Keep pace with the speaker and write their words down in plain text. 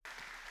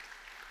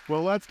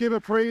Well, let's give a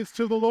praise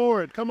to the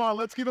Lord. Come on,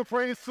 let's give a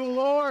praise to the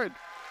Lord.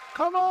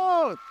 Come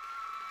on.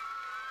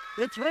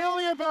 It's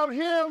really about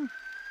him.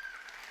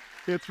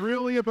 It's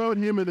really about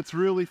him, and it's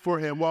really for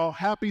him. Well,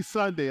 happy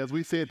Sunday, as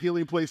we say at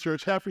Healing Place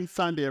Church. Happy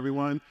Sunday,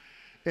 everyone.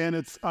 And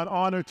it's an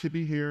honor to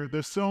be here.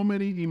 There's so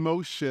many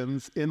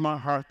emotions in my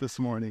heart this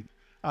morning.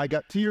 I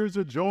got tears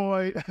of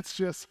joy. It's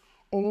just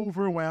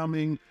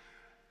overwhelming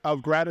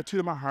of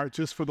gratitude in my heart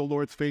just for the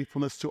Lord's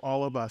faithfulness to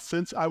all of us.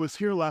 Since I was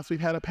here last, we've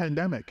had a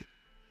pandemic.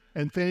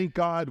 And thank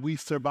God we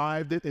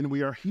survived it, and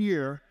we are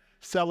here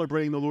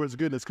celebrating the Lord's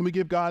goodness. Can we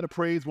give God a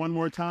praise one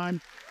more time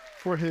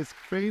for his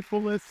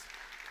faithfulness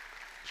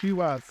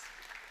to us?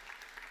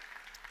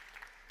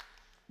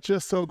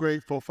 Just so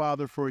grateful,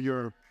 Father, for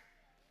your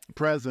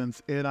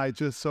presence. And I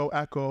just so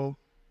echo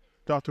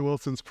Dr.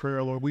 Wilson's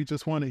prayer, Lord. We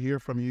just want to hear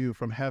from you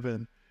from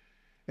heaven.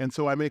 And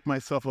so I make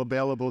myself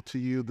available to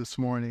you this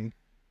morning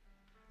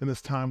in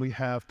this time we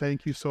have.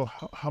 Thank you so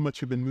how much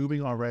you've been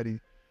moving already.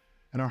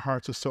 And our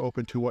hearts are so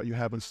open to what you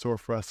have in store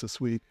for us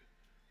this week.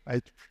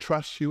 I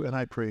trust you and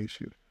I praise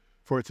you.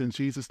 For it's in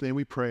Jesus' name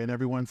we pray. And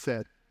everyone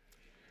said,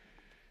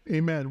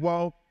 amen.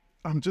 Well,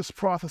 I'm just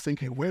processing,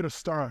 okay, where to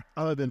start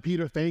other than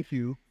Peter, thank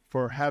you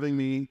for having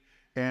me.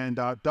 And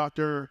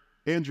Dr.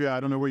 Andrea, I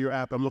don't know where you're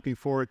at, but I'm looking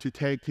forward to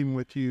tag teaming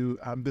with you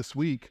this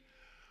week.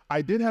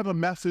 I did have a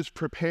message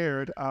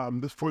prepared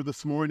for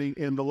this morning.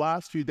 In the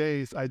last few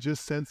days, I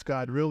just sensed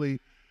God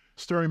really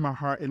stirring my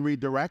heart and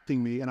redirecting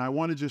me. And I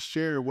want to just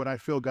share what I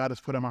feel God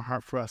has put on my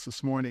heart for us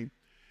this morning.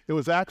 It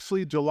was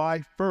actually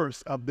July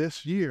 1st of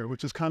this year,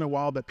 which is kind of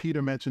wild that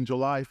Peter mentioned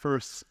July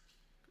 1st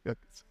a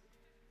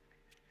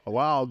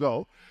while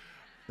ago.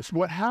 It's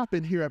what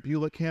happened here at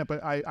Beulah camp.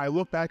 I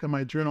look back at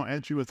my journal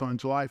entry was on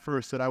July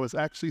 1st that I was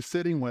actually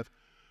sitting with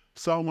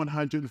Psalm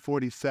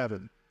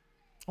 147.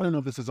 I don't know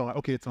if this is on.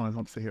 Okay, it's on.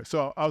 I'll stay here.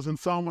 So I was in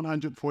Psalm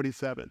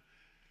 147.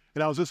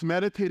 And I was just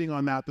meditating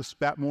on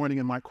that morning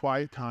in my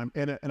quiet time.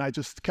 And I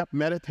just kept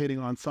meditating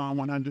on Psalm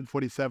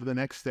 147 the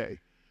next day.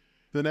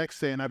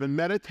 And I've been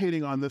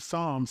meditating on this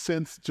psalm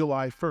since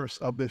July 1st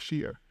of this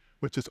year,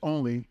 which is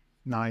only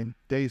 9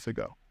 days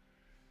ago.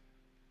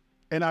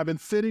 And I've been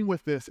sitting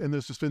with this, and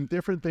there's just been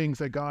different things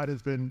that God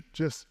has been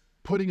just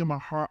putting in my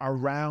heart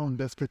around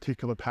this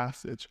particular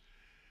passage.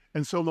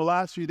 And so in the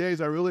last few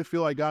days, I really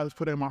feel like God has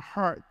put in my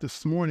heart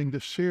this morning to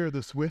share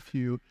this with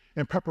you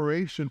in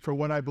preparation for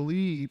what I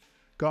believe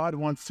God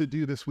wants to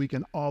do this week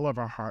in all of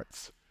our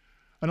hearts.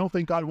 I don't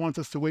think God wants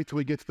us to wait till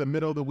we get to the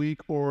middle of the week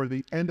or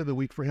the end of the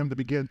week for him to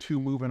begin to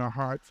move in our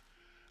hearts.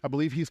 I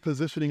believe he's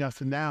positioning us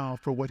now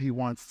for what he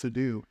wants to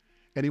do.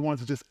 And he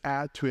wants to just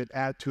add to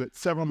it.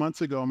 Several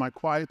months ago in my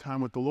quiet time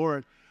with the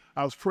Lord,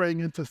 I was praying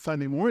into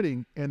Sunday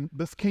morning, and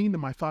this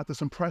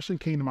impression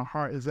came to my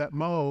heart is that,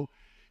 Mo,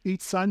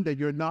 each Sunday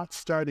you're not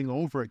starting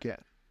over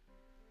again,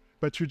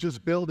 but you're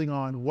just building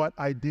on what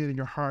I did in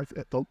your heart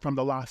from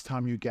the last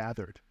time you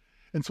gathered.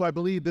 And so I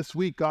believe this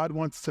week God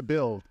wants to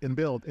build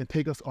and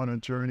take us on a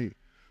journey.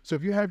 So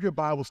if you have your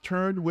Bibles,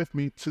 turn with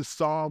me to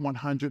Psalm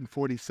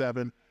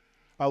 147.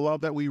 I love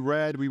that we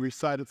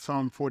recited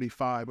Psalm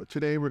 45, but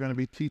today we're going to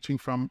be teaching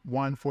from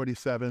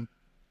 147.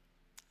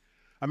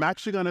 I'm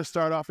actually going to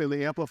start off in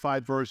the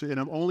Amplified version, and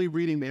I'm only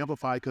reading the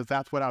Amplified because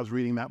that's what I was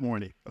reading that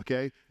morning,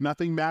 okay?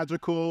 Nothing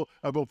magical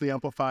about the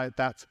Amplified.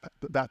 That's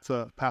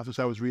a passage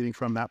I was reading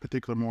from that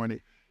particular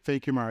morning.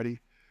 Thank you, Marty.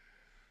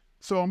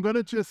 So I'm going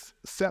to just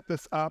set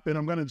this up, and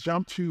I'm going to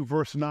jump to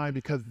verse 9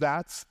 because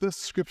that's the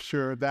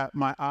scripture that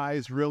my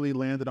eyes really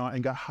landed on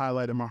and got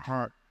highlighted in my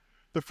heart.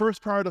 The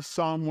first part of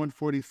Psalm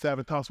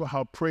 147 talks about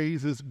how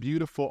praise is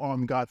beautiful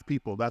on God's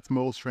people. That's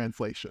Mo's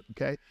translation,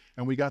 okay?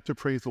 And we got to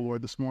praise the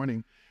Lord this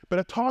morning. But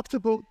it talks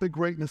about the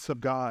greatness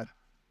of God.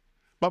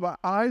 But my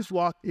eyes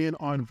locked in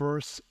on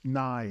verse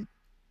 9.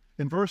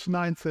 And verse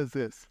 9 says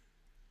this,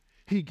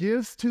 he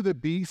gives to the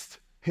beast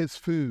his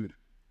food,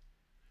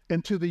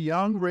 and to the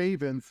young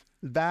ravens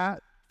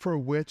that for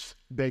which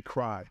they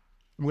cry.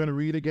 I'm going to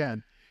read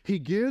again. He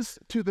gives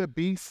to the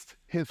beast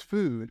his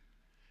food,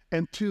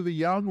 and to the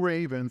young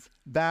ravens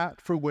that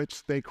for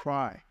which they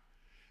cry.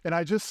 And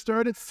I just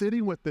started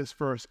sitting with this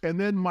verse, and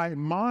then my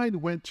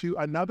mind went to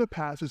another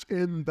passage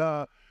in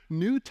the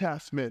New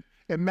Testament,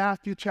 in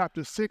Matthew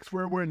chapter 6,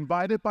 where we're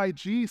invited by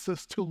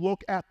Jesus to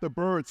look at the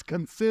birds,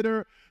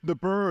 consider the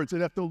birds.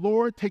 And if the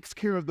Lord takes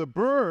care of the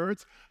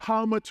birds,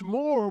 how much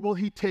more will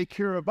he take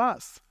care of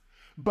us?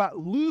 But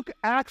Luke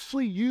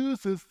actually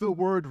uses the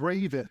word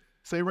raven.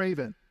 Say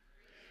raven.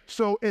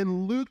 So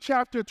in Luke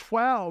chapter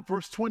 12,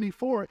 verse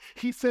 24,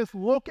 he says,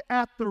 look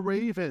at the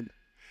raven.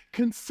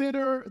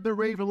 Consider the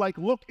raven, like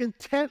look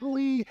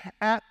intently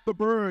at the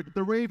bird,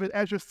 the raven,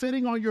 as you're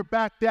sitting on your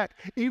back deck,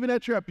 even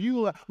at your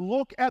Beulah,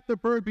 look at the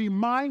bird, be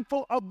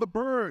mindful of the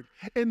bird.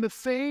 In the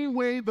same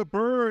way the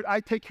bird, I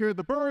take care of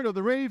the bird or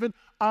the raven,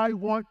 I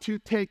want to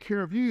take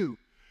care of you.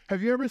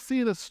 Have you ever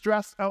seen a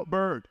stressed out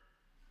bird?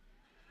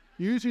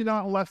 Usually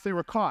not unless they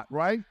were caught,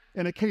 right?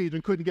 In a cage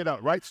and couldn't get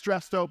out, right?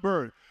 Stressed out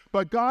bird.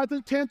 But God's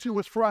intention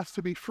was for us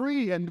to be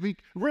free and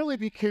really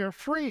be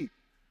carefree.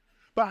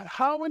 But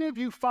how many of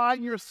you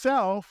find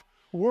yourself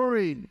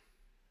worrying?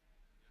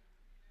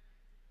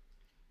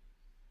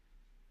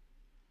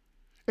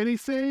 And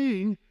he's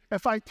saying,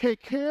 if I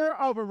take care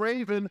of a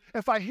raven,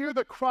 if I hear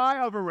the cry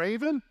of a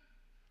raven,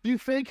 do you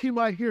think he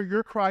might hear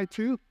your cry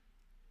too?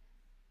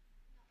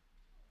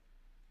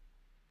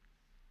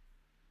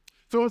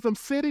 So as I'm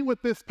sitting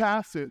with this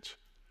passage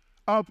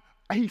of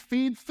he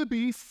feeds the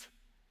beasts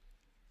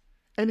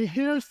and he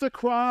hears the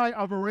cry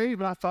of a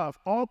raven, I thought of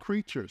all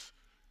creatures,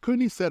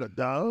 couldn't he said a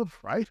dove,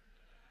 right?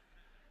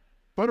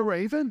 But a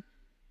raven?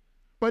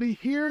 But he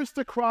hears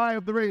the cry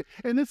of the raven.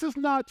 And this is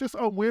not just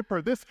a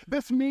whimper.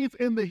 This means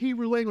in the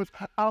Hebrew language,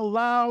 a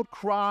loud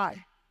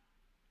cry,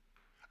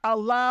 a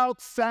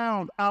loud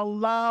sound, a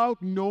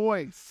loud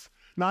noise.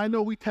 Now, I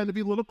know we tend to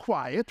be a little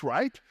quiet,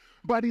 right?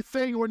 But he's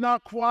saying we're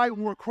not quiet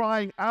when we're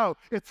crying out.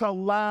 It's a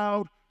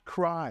loud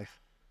cry.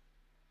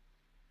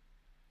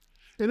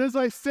 And as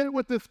I sit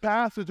with this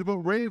passage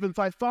about ravens,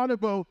 I thought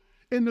about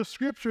in the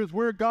scriptures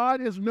where God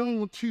is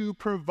known to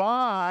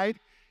provide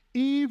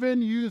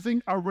even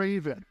using a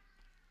raven.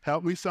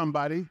 Help me,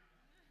 somebody.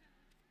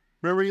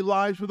 Remember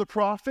Elijah the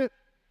prophet?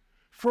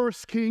 1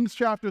 Kings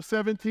chapter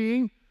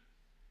 17.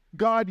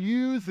 God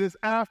uses,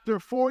 after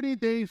 40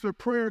 days of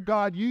prayer,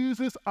 God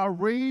uses a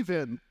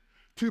raven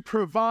to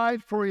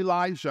provide for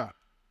Elijah.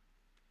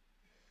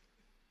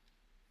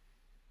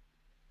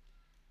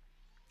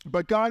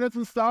 But God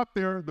doesn't stop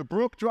there. The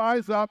brook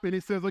dries up and he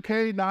says,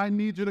 okay, now I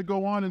need you to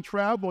go on and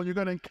travel and you're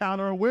going to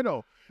encounter a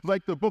widow.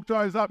 Like the brook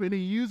dries up and he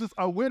uses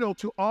a widow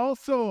to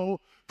also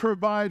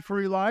provide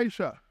for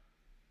Elijah.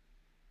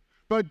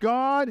 But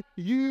God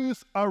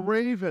used a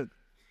raven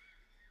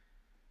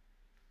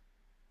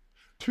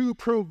to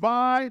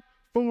provide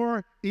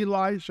for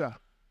Elijah.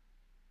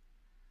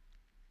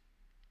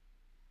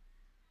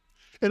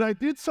 And I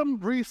did some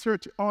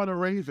research on a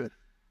raven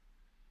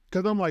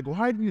because I'm like,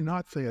 why did you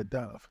not say a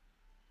dove?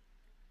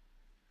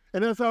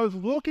 And as I was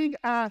looking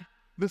at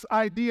this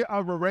idea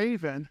of a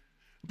raven,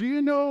 do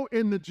you know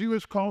in the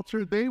Jewish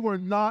culture, they were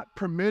not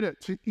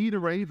permitted to eat a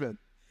raven.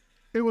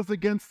 It was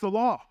against the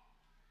law.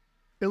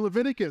 In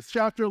Leviticus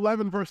chapter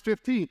 11, verse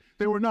 15,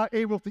 they were not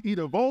able to eat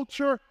a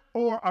vulture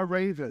or a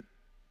raven.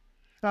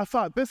 And I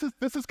thought, this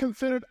is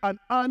considered an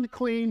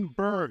unclean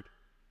bird.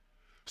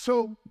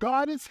 So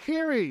God is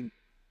hearing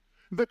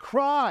the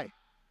cry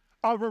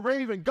of a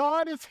raven.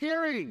 God is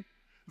hearing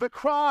the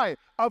cry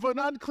of an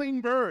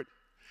unclean bird.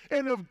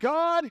 And if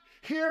God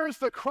hears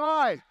the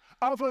cry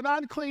of an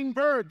unclean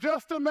bird,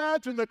 just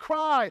imagine the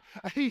cry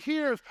he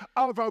hears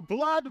of a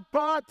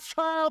blood-bought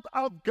child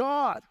of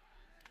God.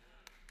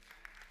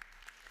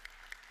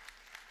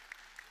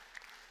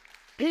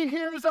 He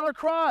hears our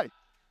cry.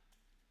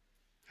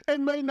 It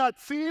may not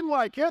seem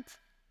like it.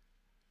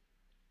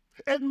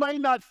 It may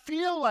not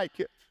feel like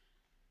it.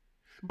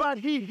 But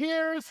he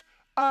hears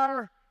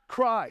our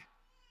cry.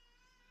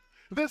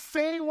 The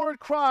same word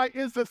cry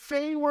is the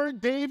same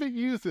word David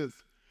uses.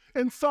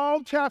 In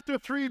Psalm chapter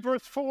 3,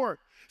 verse 4, it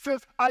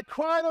says, I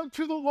cried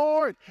unto the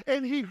Lord,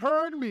 and he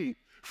heard me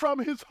from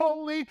his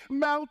holy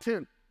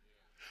mountain.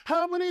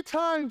 How many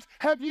times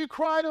have you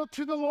cried out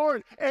to the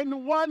Lord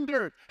and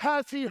wondered,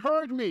 has he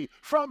heard me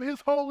from his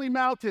holy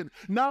mountain?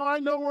 Now I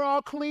know we're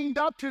all cleaned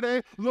up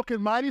today,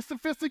 looking mighty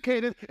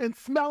sophisticated and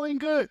smelling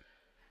good.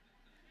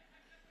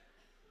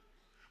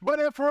 But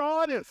if we're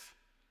honest,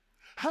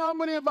 how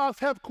many of us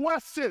have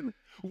questioned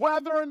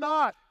whether or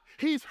not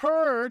he's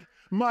heard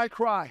my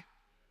cry?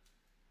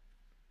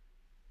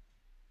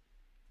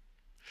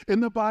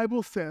 And the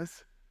Bible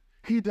says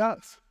he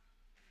does.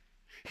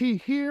 He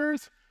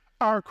hears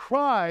our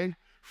cry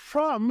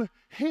from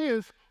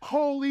his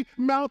holy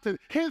mountain,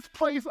 his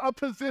place of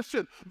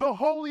position, the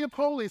Holy of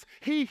Holies.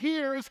 He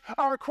hears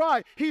our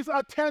cry. He's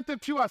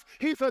attentive to us.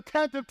 He's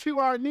attentive to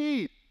our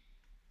need.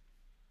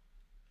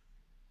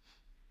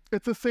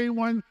 It's the same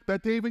one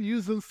that David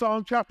used in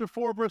Psalm chapter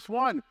 4, verse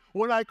 1.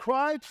 When I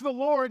cried to the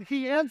Lord,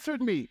 he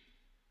answered me.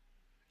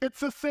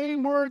 It's the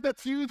same word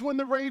that's used when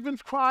the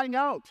raven's crying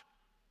out.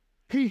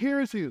 He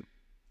hears you.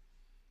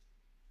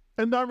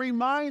 And I'm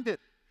reminded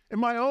in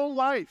my own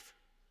life,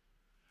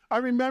 I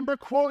remember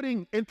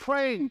quoting and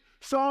praying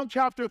Psalm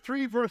chapter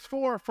 3, verse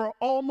 4 for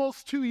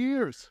almost 2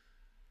 years.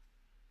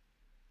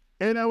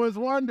 And I was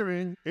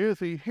wondering, is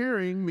he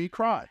hearing me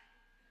cry?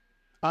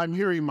 I'm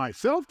hearing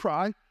myself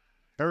cry.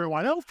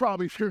 Everyone else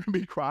probably is hearing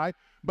me cry,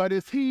 but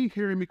is he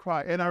hearing me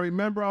cry? And I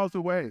remember I was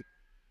away.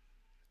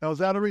 I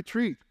was at a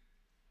retreat.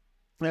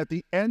 And at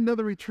the end of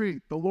the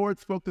retreat, the Lord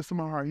spoke this in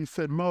my heart. He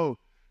said, Mo,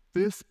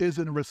 this is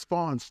in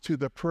response to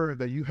the prayer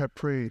that you have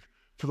prayed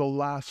for the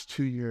last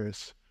 2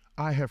 years.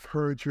 I have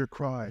heard your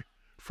cry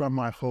from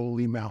my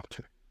holy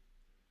mountain.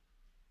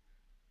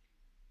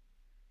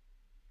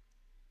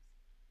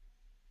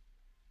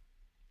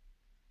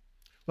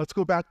 Let's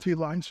go back to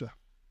Elijah.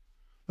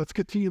 Let's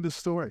continue the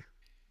story.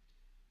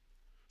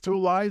 So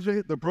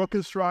Elijah, the brook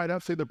is dried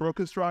up. Say the brook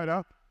is dried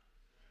up.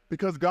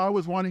 Because God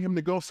was wanting him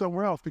to go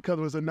somewhere else because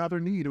there was another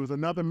need. It was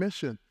another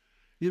mission.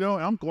 You know,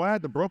 I'm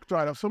glad the brook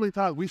dried up. So many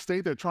times we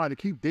stayed there trying to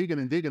keep digging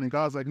and digging, and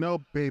God's like,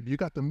 no, babe, you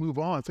got to move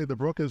on. Say the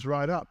brook is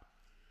dried up.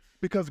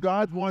 Because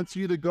God wants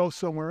you to go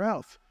somewhere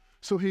else.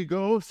 So he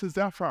goes to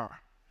Zephyr.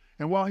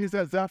 And while he's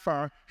at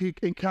Zephyr, he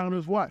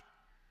encounters what?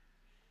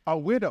 A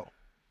widow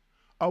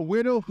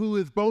who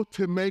is both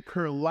to make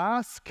her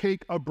last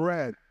cake of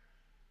bread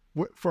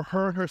for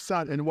her and her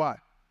son and what?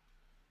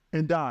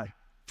 And die.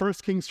 1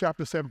 Kings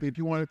chapter 17. If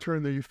you want to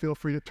turn there, you feel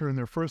free to turn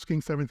there. 1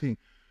 Kings 17.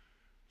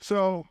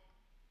 So,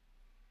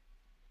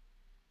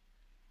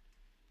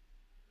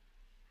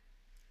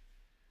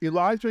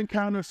 Elijah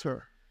encounters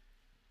her.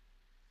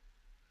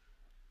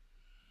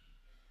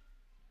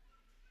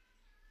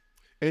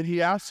 And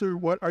he asks her,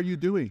 what are you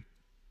doing?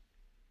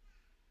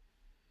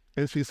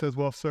 And she says,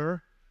 well,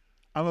 sir,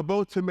 I'm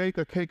about to make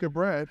a cake of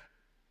bread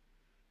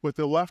with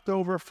the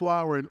leftover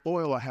flour and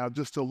oil I have,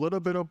 just a little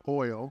bit of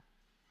oil,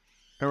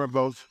 and we're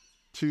about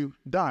to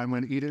die. I'm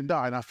going to eat it and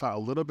die. And I thought, a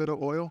little bit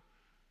of oil?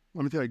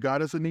 Let me tell you, God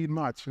doesn't need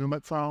much. You know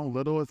that song,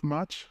 little is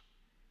much?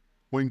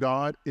 When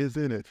God is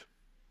in it.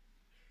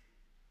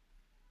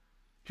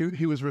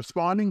 He was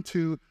responding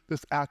to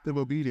this act of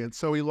obedience.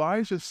 So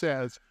Elijah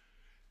says,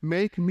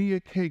 make me a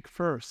cake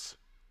first,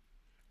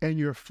 and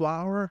your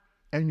flour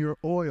and your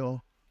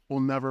oil will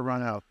never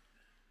run out.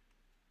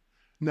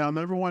 Now,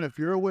 number one, if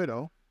you're a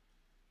widow,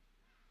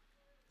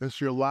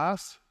 it's your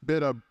last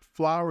bit of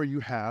flour you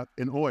have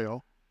in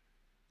oil,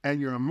 and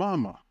you're a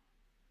mama.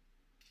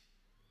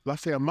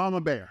 Let's say a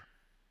mama bear.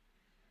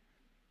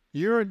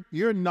 You're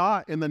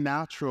not in the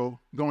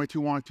natural going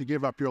to want to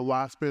give up your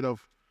last bit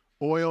of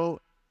oil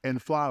and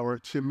flour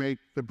to make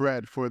the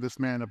bread for this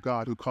man of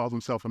God who calls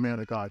himself a man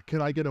of God. Can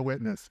I get a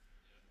witness?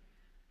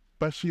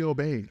 But she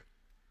obeyed.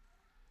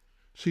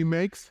 She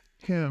makes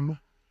him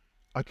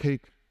a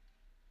cake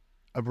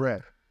of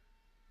bread.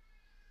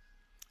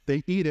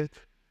 They eat it,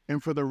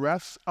 and for the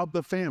rest of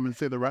the famine,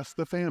 say the rest of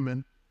the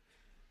famine,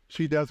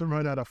 she doesn't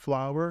run out of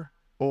flour,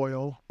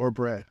 oil, or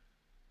bread.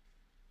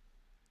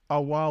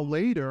 A while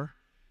later,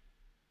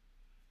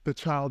 the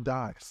child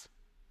dies.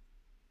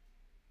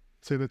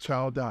 Say the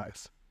child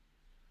dies.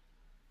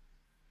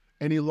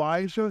 And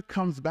Elijah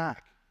comes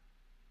back.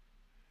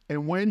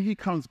 And when he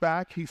comes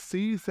back, he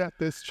sees that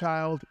this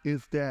child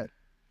is dead.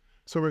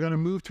 So we're going to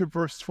move to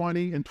verse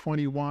 20 and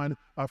 21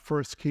 of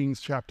 1 Kings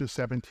chapter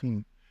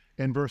 17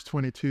 and verse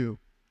 22.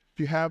 If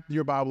you have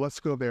your Bible, let's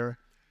go there.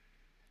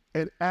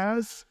 And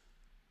as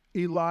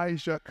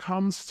Elijah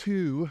comes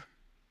to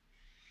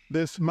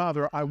this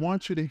mother, I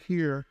want you to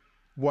hear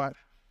what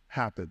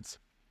happens.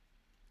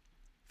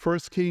 1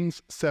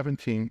 Kings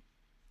 17.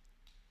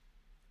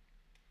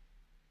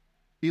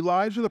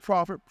 Elijah the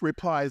prophet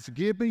replies,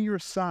 give me your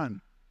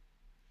son.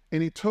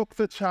 And he took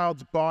the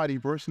child's body,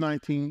 verse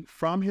 19,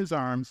 from his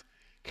arms,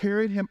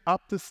 carried him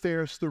up the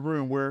stairs to the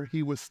room where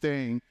he was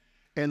staying,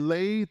 and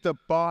laid the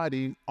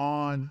body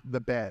on the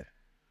bed.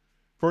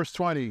 Verse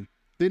 20,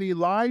 then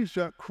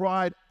Elijah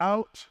cried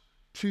out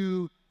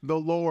to the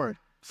Lord.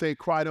 Say,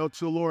 cried out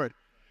to the Lord.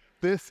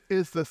 This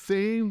is the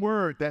same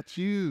word that's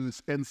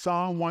used in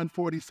Psalm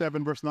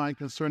 147, verse 9,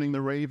 concerning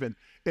the raven.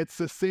 It's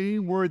the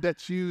same word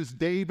that's used,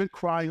 David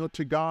crying out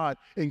to God,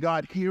 and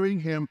God hearing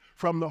him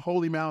from the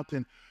holy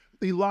mountain.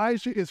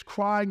 Elijah is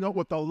crying out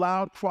with a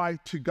loud cry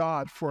to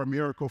God for a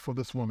miracle for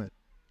this woman.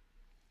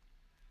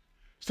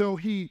 So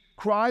he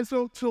cries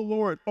out to the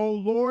Lord, O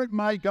Lord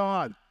my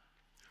God,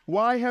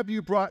 why have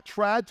you brought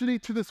tragedy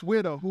to this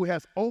widow who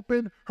has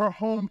opened her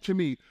home to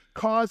me,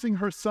 causing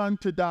her son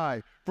to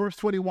die? Verse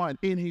 21,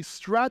 and he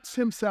stretched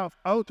himself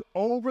out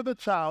over the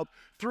child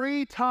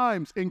 3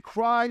 times and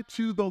cried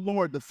to the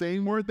Lord. The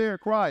same word there,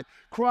 cried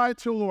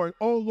to the Lord,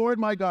 O Lord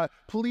my God,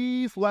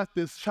 please let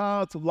this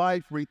child's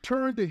life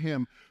return to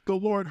him. The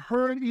Lord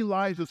heard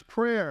Elijah's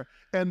prayer,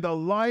 and the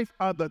life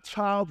of the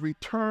child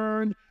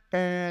returned,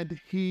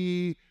 and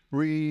he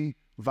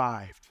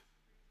revived.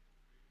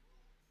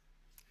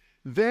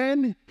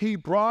 Then he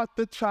brought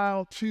the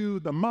child to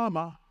the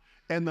mama,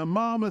 and the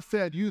mama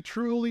said, you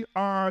truly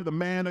are the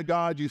man of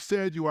God you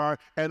said you are,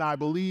 and I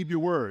believe your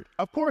word.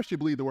 Of course you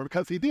believe the word,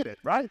 because he did it,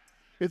 right?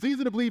 It's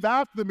easy to believe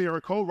after the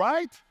miracle,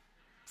 right?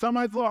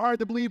 Sometimes it's a little hard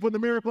to believe when the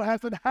miracle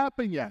hasn't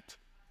happened yet.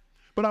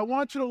 But I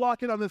want you to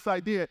lock in on this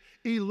idea.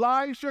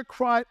 Elijah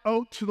cried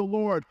out to the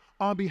Lord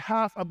on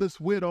behalf of this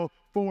widow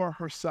for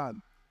her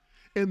son.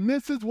 And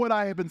this is what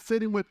I have been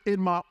sitting with in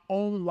my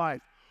own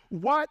life.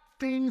 What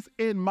things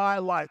in my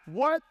life,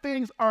 what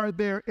things are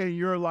there in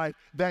your life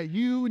that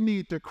you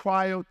need to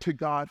cry out to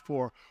God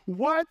for?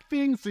 What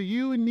things do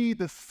you need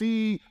to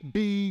see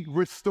be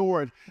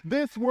restored?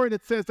 This word,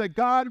 it says that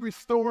God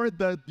restored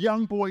the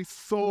young boy's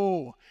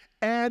soul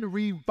and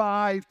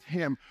revived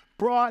him,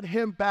 brought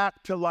him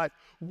back to life.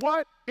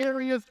 What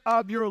areas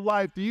of your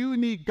life do you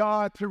need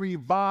God to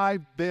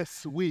revive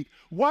this week?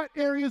 What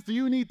areas do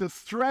you need to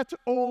stretch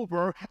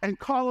over and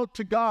call out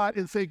to God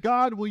and say,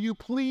 God, will you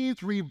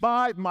please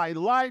revive my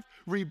life,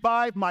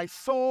 revive my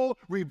soul,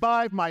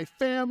 revive my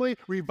family,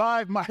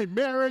 revive my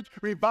marriage,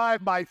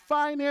 revive my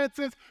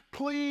finances?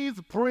 Please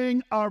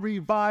bring a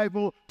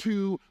revival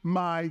to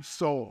my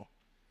soul.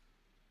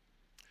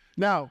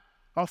 Now,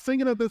 I was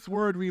thinking of this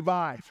word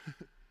revive.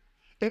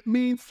 It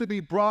means to be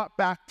brought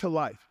back to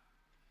life.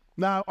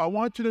 Now, I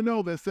want you to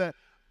know this, that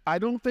I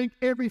don't think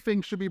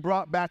everything should be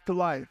brought back to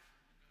life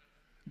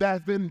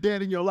that's been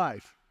dead in your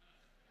life.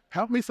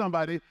 Help me,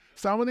 somebody.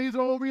 Some of these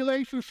old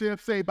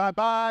relationships say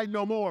bye-bye,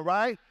 no more,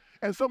 right?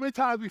 And so many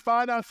times we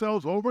find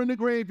ourselves over in the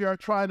graveyard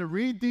trying to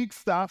re-dig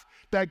stuff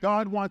that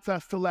God wants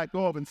us to let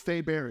go of and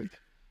stay buried.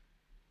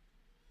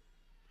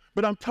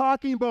 But I'm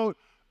talking about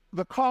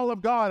the call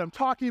of God. I'm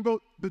talking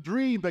about the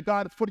dream that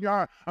God has put in your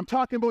heart. I'm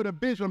talking about a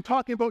vision. I'm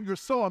talking about your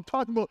soul. I'm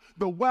talking about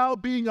the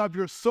well-being of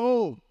your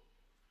soul.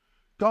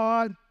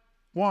 God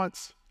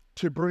wants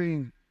to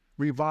bring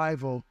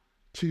revival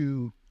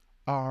to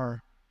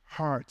our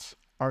hearts,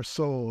 our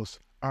souls,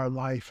 our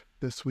life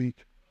this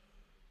week.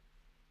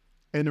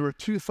 And there were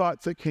two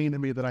thoughts that came to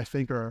me that I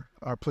think are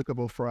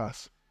applicable for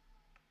us.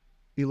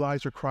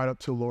 Elijah cried out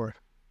to the Lord.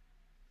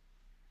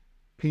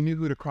 He knew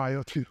who to cry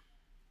out to.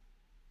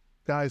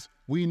 Guys,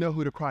 we know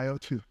who to cry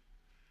out to.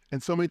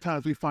 And so many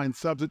times we find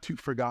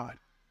substitute for God.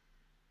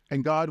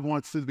 And God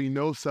wants to be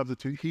no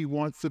substitute. He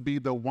wants to be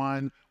the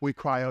one we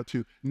cry out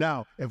to.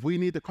 Now, if we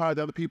need to cry out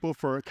to other people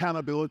for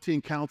accountability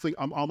and counseling,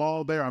 I'm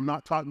all there. I'm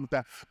not talking about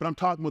that. But I'm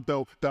talking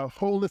about the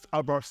wholeness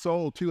of our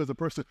soul, too, as a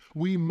person.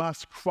 We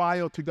must cry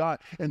out to God.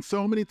 And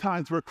so many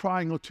times we're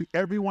crying out to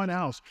everyone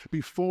else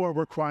before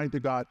we're crying to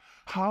God.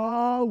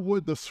 How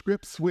would the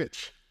script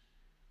switch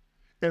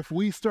if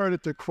we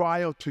started to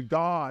cry out to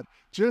God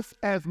just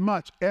as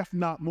much, if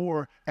not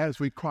more, as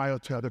we cry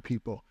out to other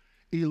people?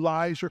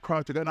 Elijah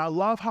cried to God. And I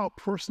love how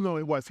personal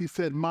it was. He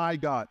said, my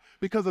God.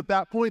 Because at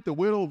that point, the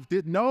widow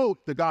didn't know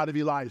the God of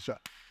Elijah.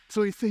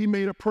 So he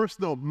made it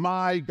personal,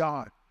 my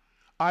God.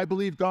 I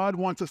believe God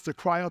wants us to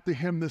cry out to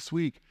him this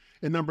week.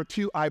 And number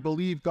two, I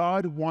believe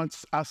God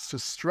wants us to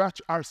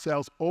stretch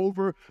ourselves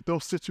over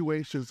those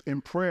situations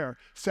in prayer,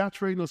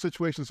 saturating those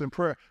situations in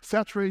prayer,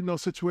 saturating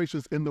those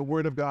situations in the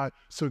Word of God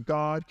so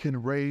God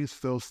can raise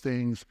those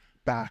things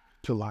back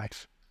to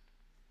life.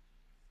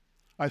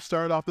 I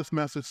started off this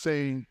message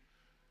saying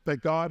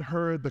that God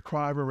heard the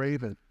cry of a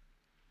raven.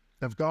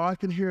 If God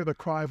can hear the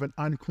cry of an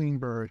unclean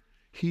bird,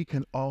 he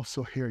can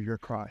also hear your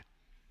cry.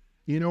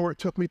 You know where it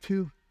took me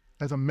to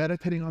as I'm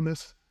meditating on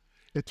this?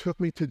 It took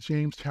me to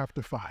James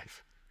chapter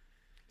 5.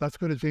 Let's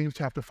go to James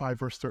chapter 5,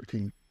 verse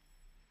 13.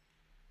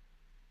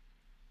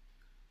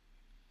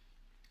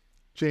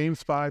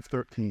 James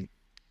 5:13.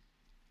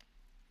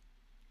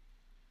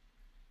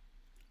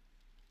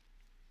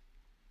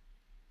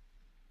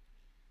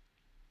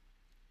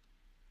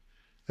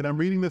 And I'm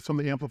reading this from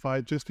the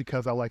Amplified just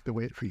because I like the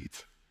way it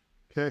reads.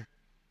 Okay?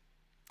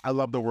 I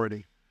love the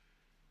wording.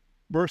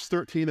 Verse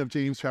 13 of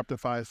James chapter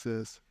 5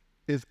 says,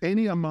 is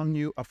any among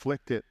you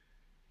afflicted,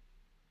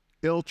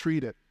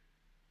 ill-treated,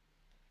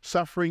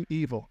 suffering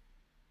evil?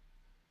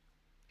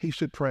 He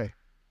should pray.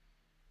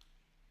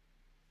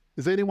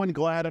 Is anyone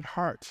glad at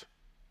heart?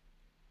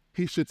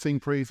 He should sing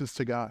praises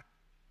to God.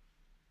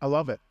 I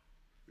love it.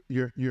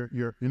 You're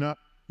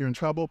in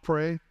trouble,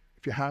 pray.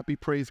 If you're happy,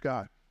 praise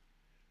God.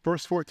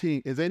 Verse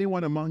 14, is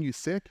anyone among you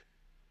sick?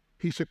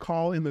 He should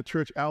call in the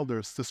church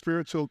elders, the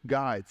spiritual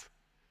guides,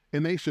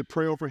 and they should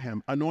pray over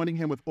him, anointing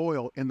him with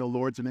oil in the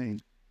Lord's name.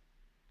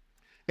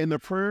 In the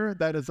prayer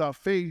that is of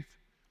faith,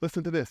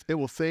 listen to this, it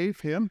will save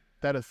him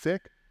that is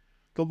sick.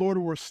 The Lord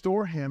will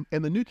restore him.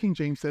 And the New King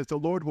James says the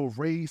Lord will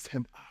raise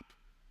him up.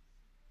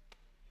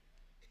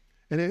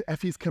 And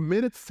if he's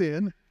committed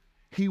sin,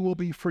 he will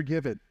be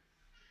forgiven.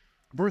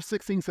 Verse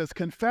 16 says,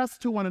 confess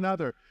to one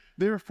another,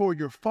 therefore,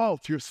 your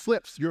faults, your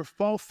slips, your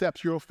false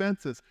steps, your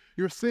offenses,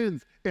 your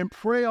sins, and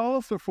pray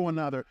also for one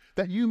another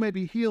that you may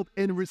be healed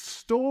and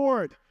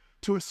restored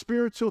to a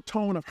spiritual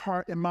tone of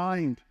heart and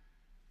mind.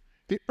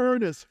 The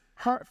earnest,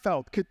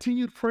 heartfelt,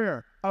 continued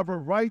prayer of a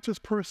righteous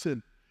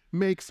person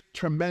makes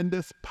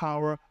tremendous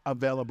power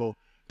available,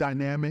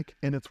 dynamic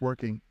in its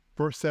working.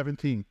 Verse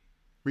 17,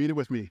 read it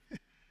with me.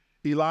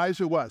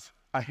 Elijah was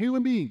a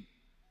human being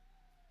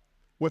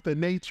with a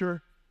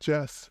nature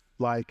just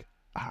like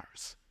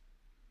ours.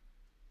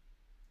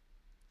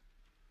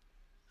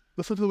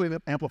 Listen to the way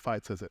the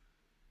Amplified says it.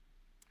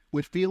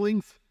 With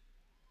feelings,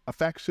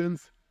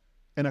 affections,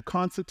 and a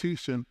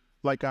constitution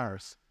like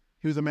ours,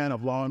 he was a man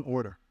of law and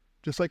order,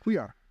 just like we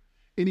are.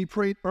 And he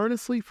prayed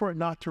earnestly for it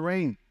not to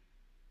rain.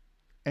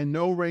 And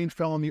no rain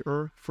fell on the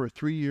earth for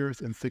 3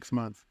 years and 6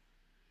 months.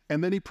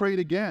 And then he prayed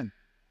again,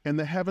 and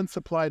the heavens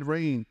supplied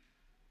rain,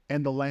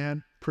 and the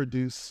land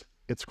produced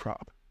its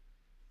crop.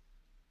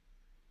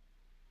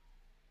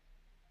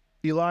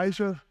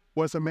 Elijah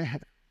was a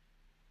man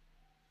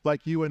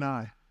like you and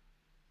I,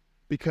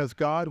 because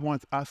God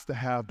wants us to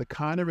have the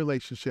kind of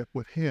relationship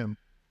with him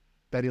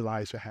that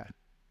Elijah had.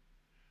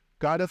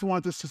 God doesn't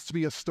want this just to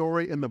be a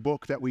story in the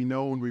book that we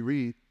know and we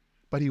read,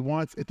 but he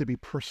wants it to be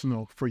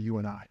personal for you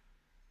and I.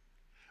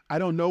 I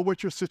don't know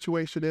what your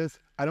situation is.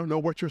 I don't know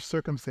what your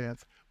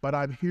circumstance, but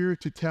I'm here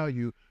to tell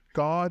you,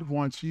 God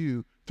wants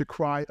you to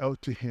cry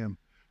out to him.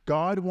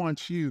 God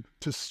wants you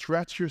to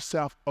stretch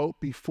yourself out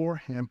before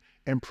him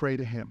and pray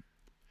to him.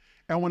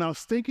 And when I was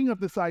thinking of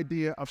this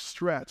idea of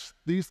stretch,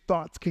 these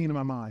thoughts came to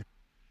my mind.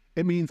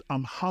 It means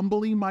I'm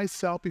humbling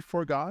myself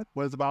before God.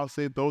 What does the Bible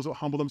say? Those who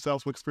humble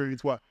themselves will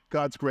experience what?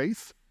 God's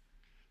grace.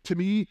 To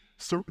me,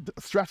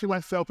 stretching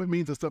myself, it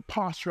means it's a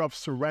posture of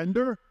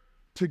surrender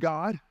to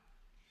God.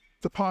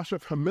 It's a posture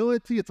of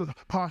humility. It's a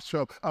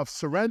posture of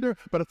surrender,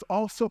 but it's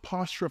also a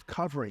posture of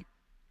covering.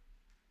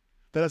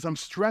 That as I'm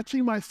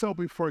stretching myself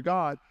before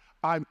God,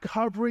 I'm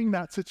covering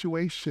that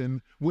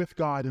situation with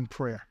God in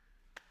prayer.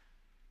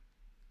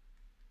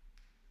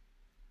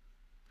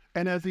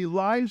 And as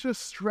Elijah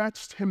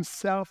stretched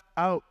himself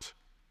out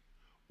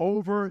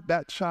over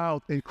that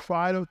child and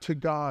cried out to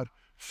God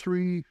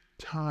 3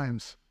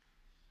 times,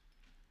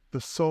 the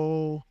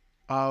soul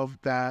of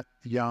that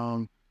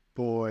young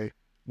boy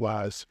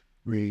was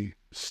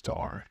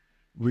restored,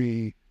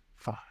 revived.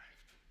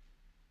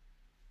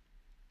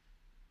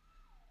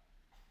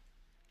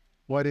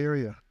 What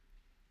area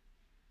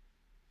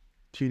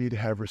do you need to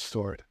have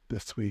restored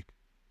this week?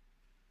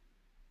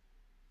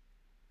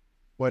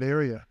 What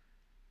area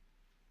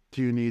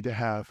do you need to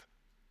have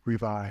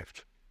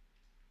revived?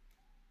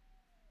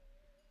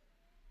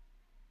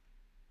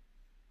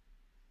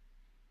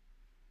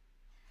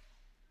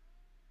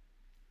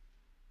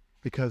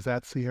 Because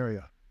that's the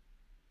area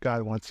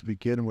God wants to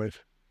begin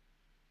with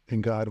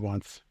and God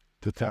wants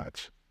to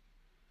touch.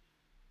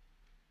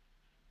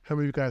 How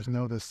many of you guys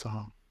know this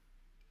song?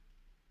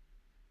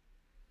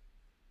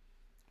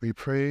 We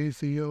praise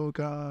thee, O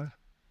God,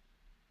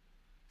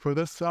 for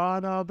the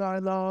Son of thy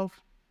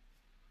love,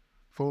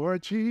 for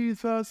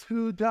Jesus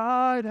who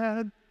died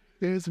and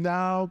is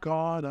now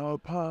gone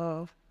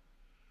above.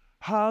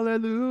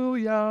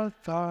 Hallelujah,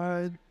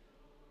 thine.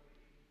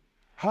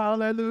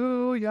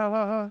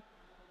 Hallelujah.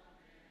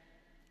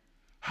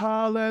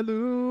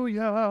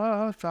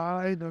 Hallelujah,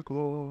 thine the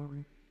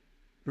glory.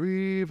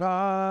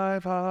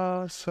 Revive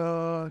us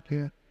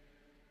again.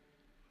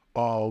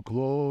 All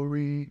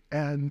glory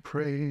and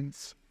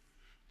praise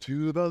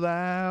to the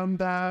Lamb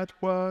that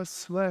was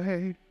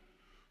slain,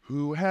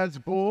 who has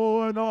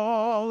borne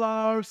all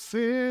our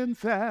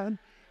sins and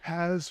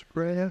has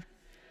breath.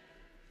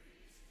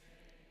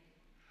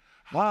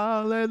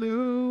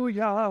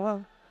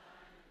 Hallelujah.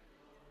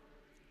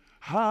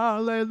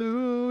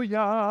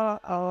 Hallelujah.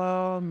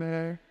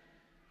 Amen.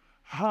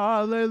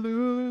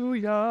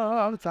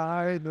 Hallelujah.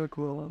 Thine the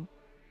glory.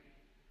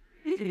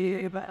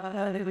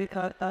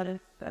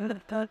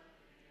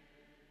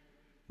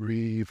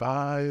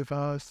 Revive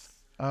us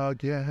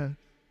again.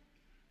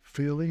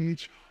 Fill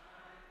each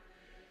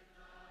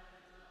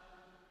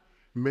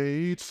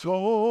may its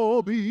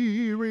soul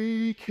be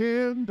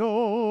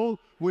rekindled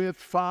with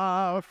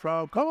fire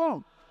from, come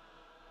on.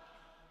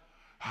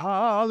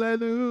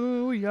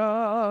 Hallelujah.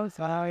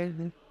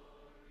 Thine.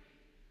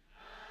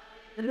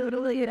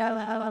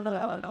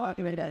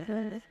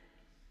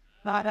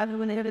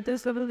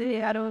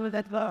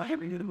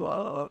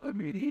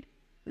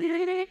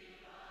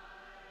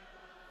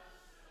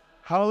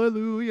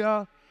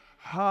 Hallelujah.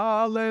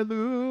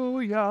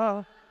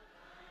 Hallelujah.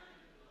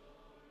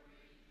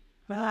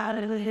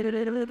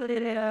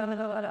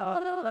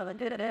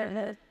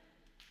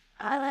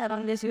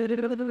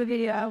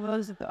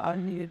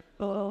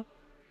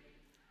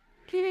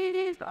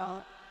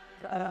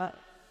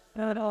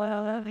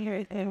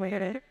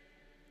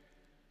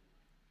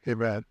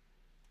 Amen.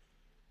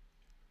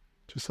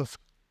 Just let's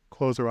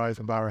close our eyes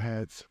and bow our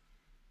heads.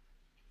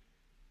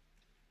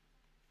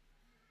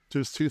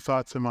 There's 2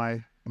 thoughts in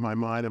my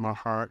mind and my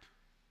heart.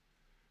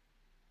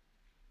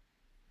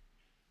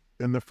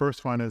 And the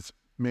first one is,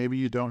 maybe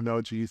you don't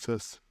know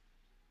Jesus.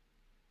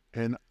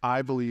 And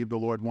I believe the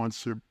Lord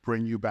wants to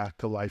bring you back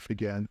to life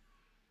again.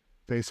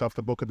 Based off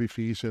the book of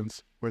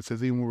Ephesians, where it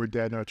says, even when we're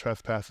dead in our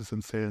trespasses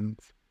and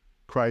sins,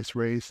 Christ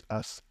raised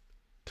us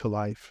to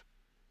life.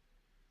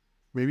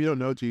 Maybe you don't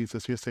know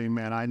Jesus. You're saying,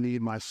 man, I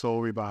need my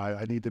soul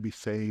revived. I need to be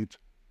saved.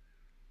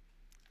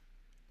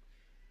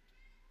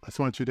 I just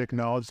want you to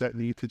acknowledge that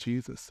need to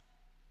Jesus.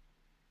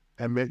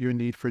 Admit your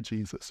need for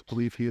Jesus.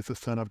 Believe he is the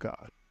Son of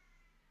God.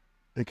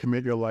 And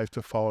commit your life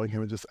to following him.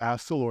 And just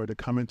ask the Lord to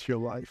come into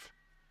your life,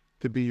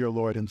 to be your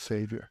Lord and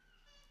Savior.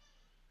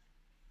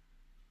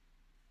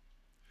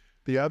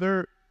 The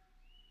other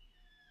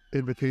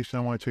invitation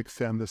I want to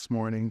extend this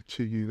morning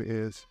to you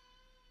is,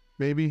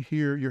 maybe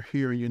you're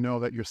here and you know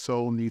that your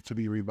soul needs to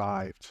be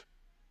revived.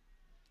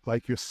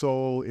 Like your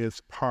soul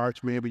is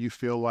parched. Maybe you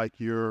feel like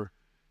the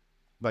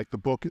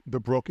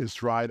brook is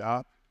dried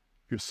up.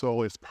 Your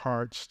soul is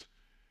parched.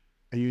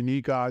 And you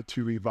need God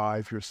to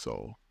revive your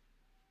soul.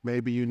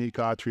 Maybe you need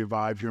God to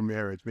revive your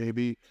marriage.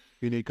 Maybe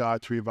you need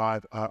God to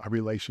revive a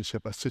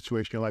relationship, a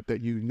situation in your life that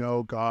you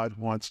know God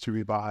wants to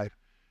revive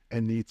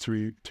and needs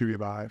to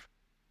revive.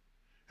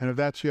 And if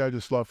that's you, I'd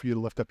just love for you to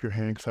lift up your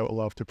hand, because I would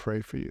love to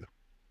pray for you.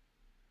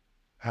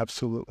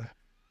 Absolutely.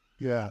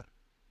 Yeah.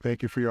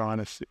 Thank you for your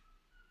honesty.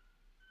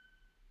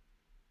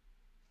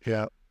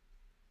 Yeah.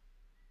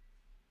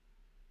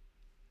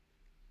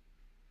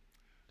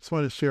 Just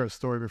wanted to share a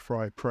story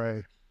before I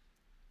pray.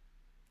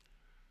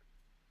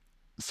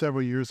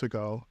 Several years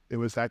ago, it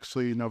was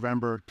actually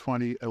November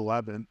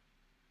 2011.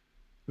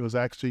 It was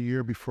actually a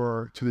year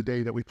before to the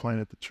day that we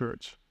planted the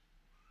church.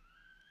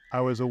 I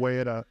was away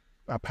at a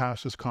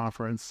pastor's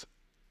conference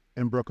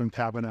in Brooklyn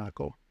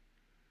Tabernacle.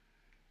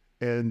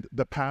 And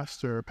the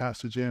pastor,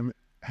 Pastor Jim,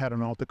 had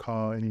an altar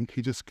call, and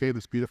he just gave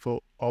this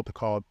beautiful altar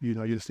call. You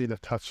know, you just need a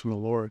touch from the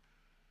Lord.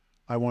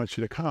 I want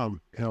you to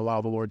come and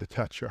allow the Lord to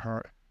touch your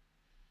heart.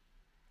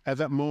 At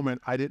that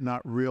moment, I did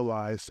not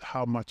realize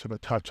how much of a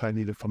touch I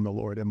needed from the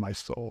Lord in my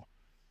soul.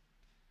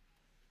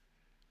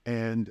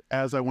 And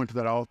as I went to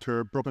that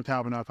altar, Broken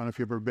Tabernacle, I don't know if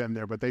you've ever been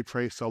there, but they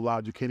pray so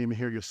loud you can't even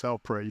hear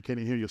yourself pray. You can't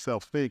even hear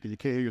yourself think, and you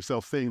can't hear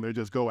yourself sing. They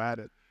just go at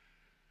it.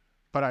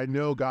 But I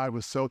know God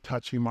was so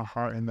touching my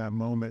heart in that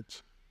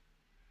moment.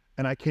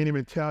 And I can't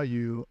even tell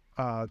you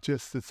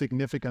just the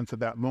significance of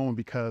that moment,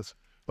 because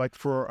like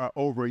for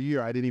over a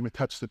year, I didn't even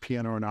touch the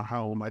piano in our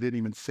home. I didn't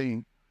even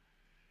sing.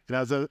 And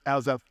as I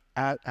was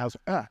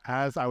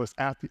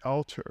at the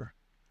altar,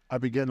 I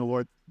began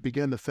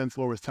to sense the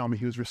Lord was telling me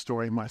he was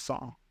restoring my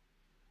song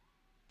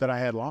that I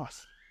had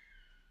lost.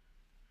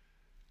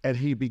 And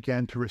he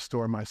began to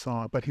restore my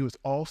song, but he was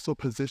also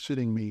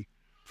positioning me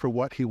for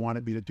what he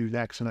wanted me to do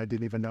next, and I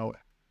didn't even know it.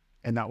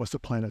 And that was to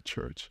plant a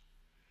church.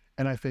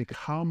 And I think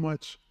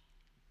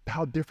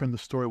how different the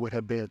story would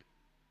have been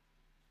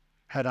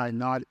had I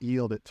not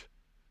yielded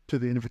to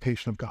the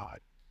invitation of God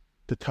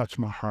to touch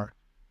my heart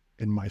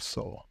and my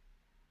soul.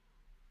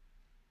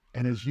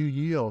 And as you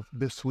yield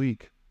this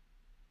week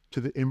to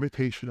the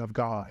invitation of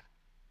God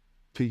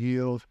to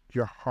yield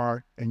your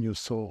heart and your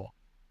soul,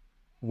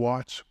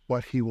 watch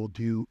what he will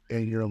do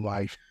in your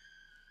life,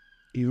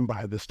 even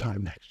by this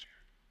time next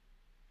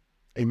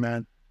year.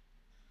 Amen.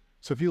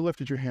 So if you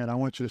lifted your hand, I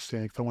want you to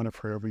stand because I want to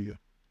pray over you.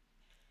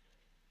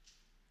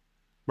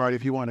 Marty,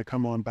 if you want to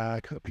come on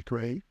back, that'd be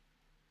great.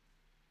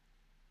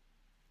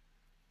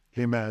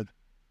 Amen.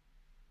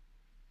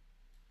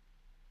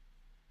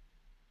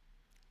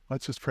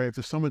 Let's just pray. If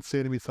there's someone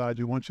standing beside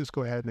you, why don't you just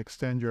go ahead and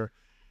extend your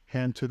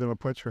hand to them or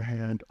put your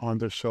hand on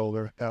their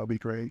shoulder. That would be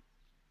great.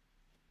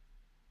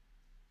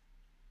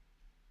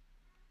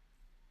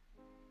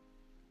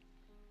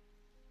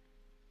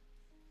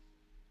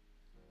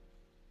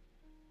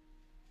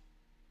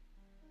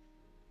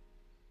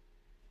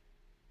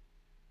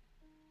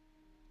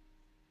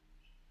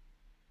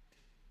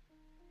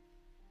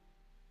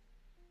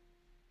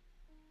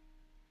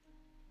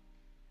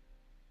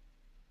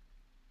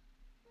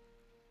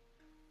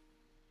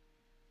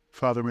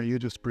 Father, may you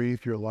just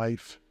breathe your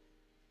life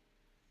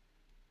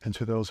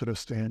into those that are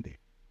standing.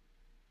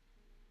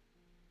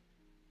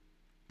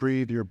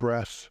 Breathe your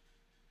breath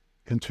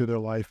into their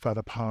life by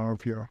the power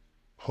of your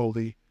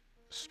Holy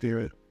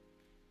Spirit.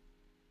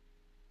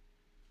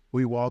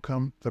 We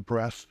welcome the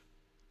breath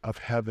of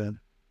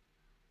heaven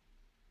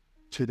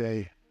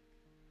today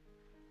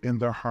in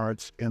their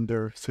hearts, in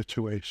their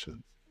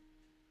situations,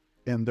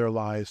 in their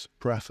lives.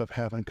 Breath of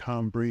heaven,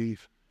 come breathe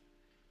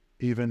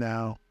even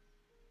now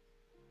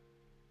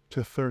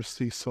to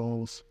thirsty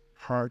souls,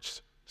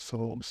 hearts,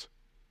 souls.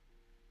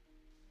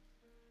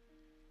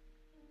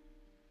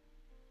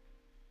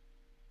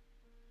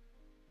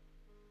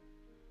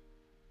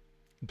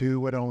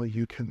 Do what only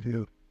you can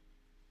do.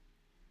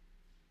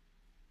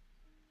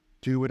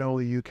 Do what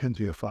only you can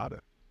do,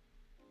 Father.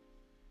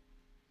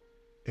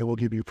 It will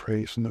give you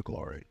praise and the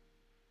glory.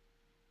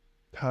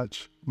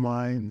 Touch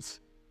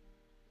minds,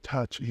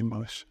 touch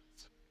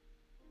emotions.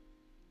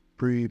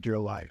 Breathe your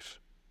life.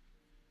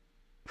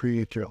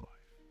 Breathe your life.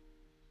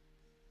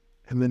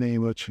 In the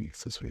name of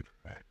Jesus, we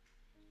pray.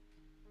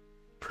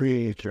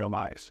 Breathe your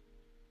life.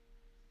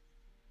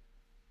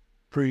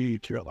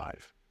 Breathe your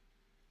life.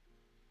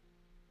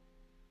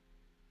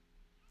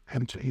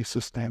 In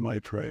Jesus' name I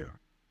pray.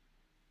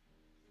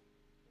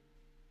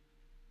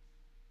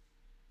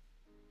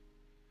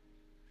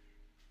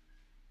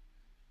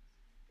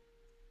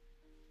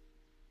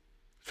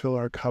 Fill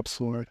our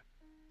cups, Lord.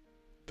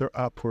 They're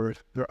upward.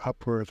 They're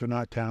upward. They're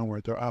not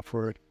downward. They're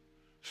upward.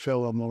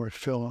 Fill them, Lord.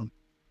 Fill them.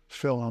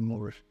 Fill them,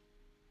 Lord.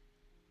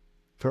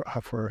 They're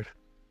upward.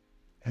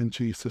 In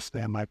Jesus'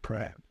 name I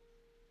pray.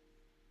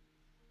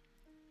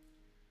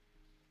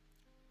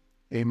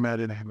 Amen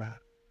and amen.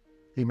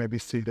 You may be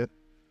seated.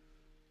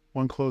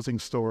 One closing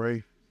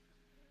story,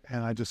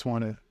 and I just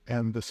want to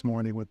end this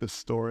morning with this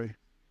story.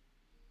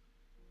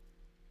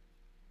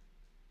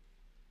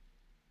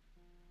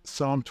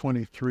 Psalm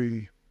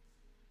 23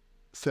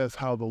 says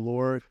how the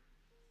Lord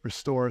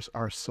restores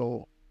our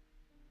soul.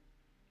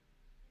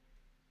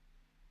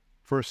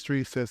 Verse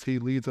 3 says he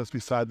leads us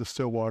beside the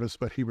still waters,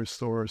 but he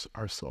restores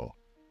our soul.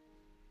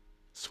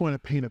 Just want to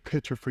paint a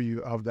picture for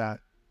you of that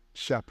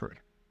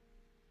shepherd.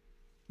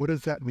 What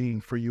does that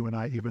mean for you and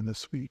I even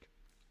this week?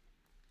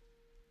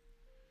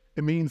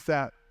 It means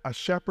that a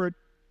shepherd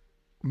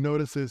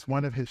notices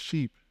one of his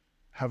sheep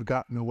have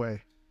gotten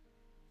away.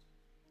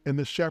 And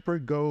the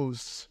shepherd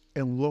goes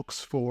and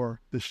looks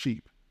for the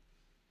sheep.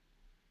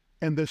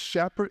 And the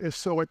shepherd is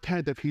so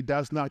attentive, he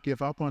does not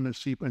give up on the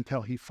sheep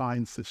until he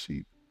finds the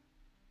sheep.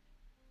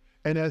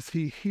 And as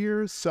he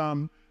hears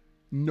some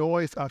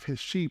noise of his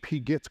sheep, he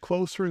gets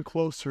closer and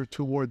closer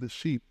toward the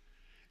sheep.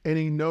 And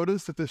he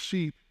noticed that the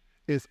sheep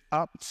is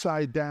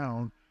upside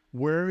down,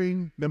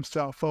 wearing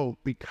themselves out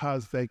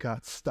because they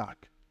got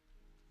stuck.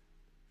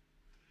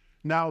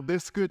 Now,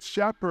 this good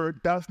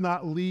shepherd does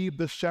not leave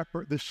the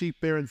sheep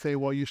there and say,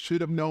 well, you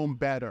should have known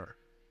better.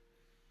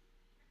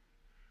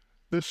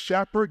 the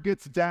shepherd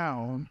gets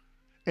down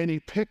and he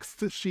picks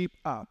the sheep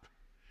up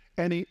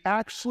and he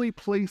actually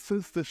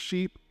places the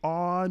sheep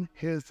on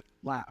his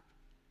lap.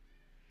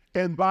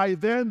 And by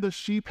then, the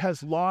sheep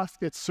has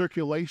lost its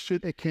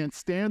circulation. It can't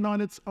stand on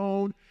its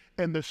own.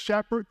 And the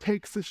shepherd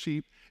takes the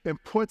sheep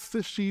and puts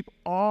the sheep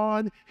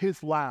on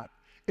his lap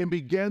and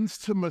begins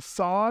to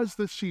massage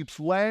the sheep's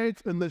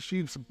legs and the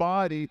sheep's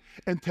body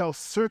until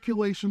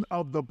circulation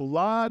of the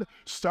blood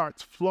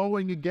starts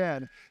flowing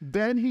again.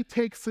 Then he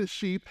takes the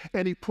sheep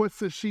and he puts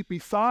the sheep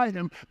beside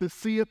him to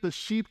see if the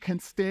sheep can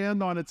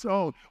stand on its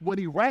own. When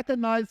he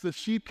recognizes the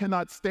sheep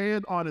cannot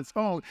stand on its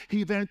own,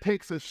 he then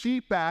takes the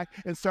sheep back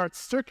and starts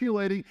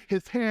circulating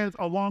his hands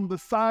along the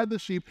side of the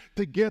sheep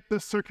to get the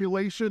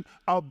circulation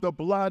of the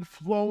blood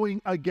flowing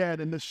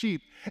again in the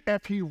sheep.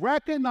 If he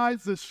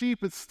recognizes the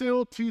sheep is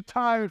still too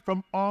tired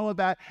from all of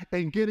that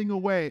and getting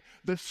away,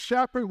 the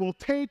shepherd will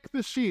take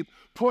the sheep,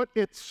 put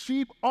its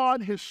sheep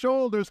on his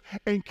shoulders,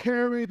 and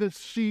carry the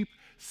sheep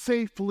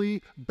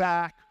safely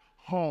back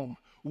home.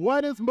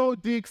 What is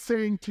Modique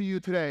saying to you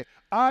today?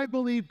 I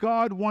believe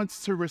God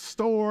wants to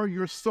restore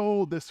your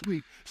soul this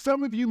week.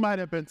 Some of you might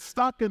have been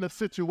stuck in a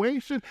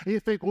situation and you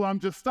think, well, I'm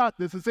just stuck.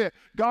 This is it.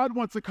 God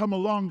wants to come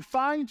along,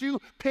 find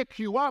you, pick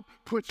you up,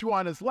 put you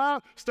on his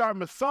lap, start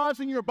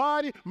massaging your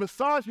body,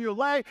 massaging your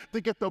leg to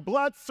get the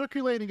blood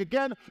circulating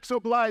again. So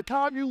by the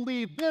time you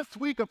leave this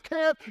week of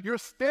camp, you're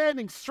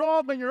standing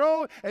strong on your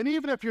own. And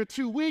even if you're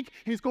too weak,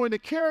 he's going to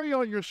carry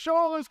you on your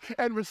shoulders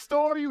and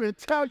restore you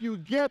until you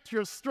get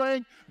your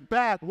strength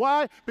back.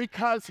 Why?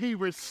 Because he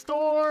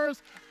restores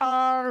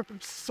our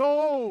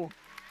soul.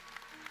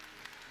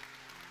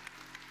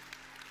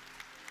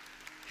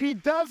 He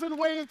doesn't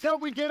wait until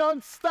we get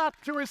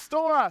unstuck to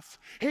restore us.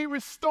 He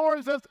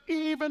restores us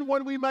even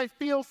when we might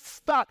feel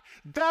stuck.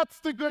 That's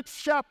the good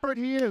shepherd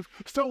he is.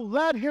 So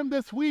let him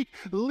this week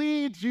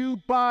lead you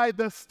by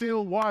the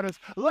still waters.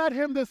 Let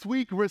him this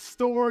week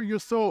restore your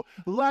soul.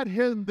 Let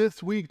him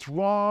this week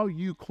draw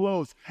you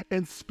close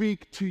and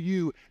speak to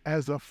you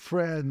as a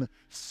friend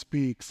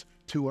speaks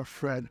to a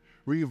friend.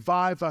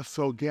 Revive us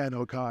again,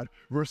 O God.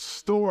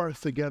 Restore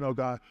us again, O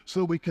God,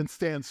 so we can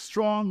stand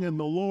strong in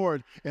the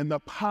Lord in the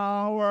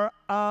power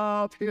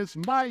of his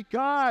might.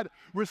 God,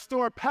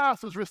 restore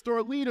pastors,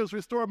 restore leaders,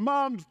 restore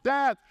moms,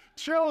 dads,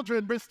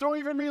 children, restore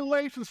even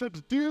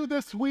relationships. Do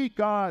this week,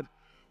 God,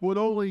 what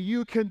only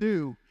you can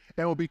do.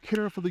 And we'll be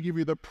careful to give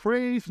you the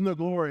praise and the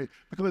glory,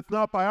 because it's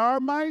not by our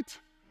might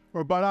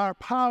or by our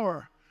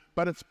power,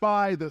 but it's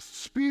by the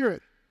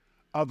Spirit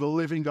of the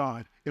living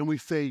God. And we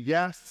say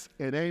yes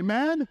and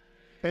amen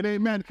and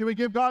amen. Can we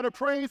give God a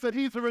praise that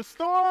he's a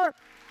restorer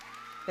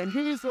and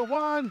he's the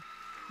one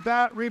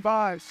that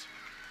revives?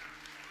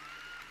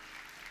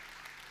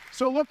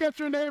 So look at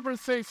your neighbor and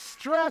say,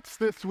 stretch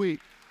this week.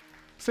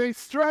 Say,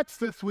 stretch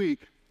this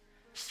week.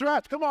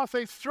 Stretch. Come on,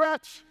 say,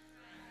 stretch.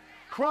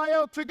 Cry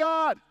out to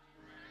God.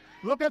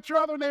 Look at your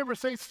other neighbor.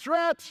 Say,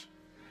 stretch.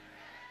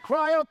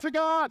 Cry out to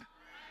God.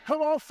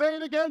 Come on, say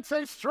it again.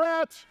 Say,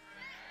 stretch.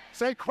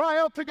 Say, cry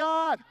out to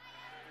God.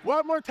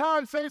 One more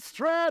time, say,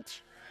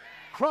 stretch.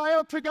 Cry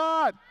out to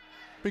God,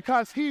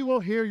 because he will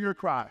hear your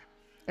cry.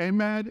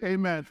 Amen,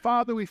 amen.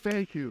 Father, we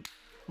thank you.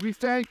 We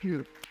thank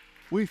you.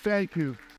 We thank you.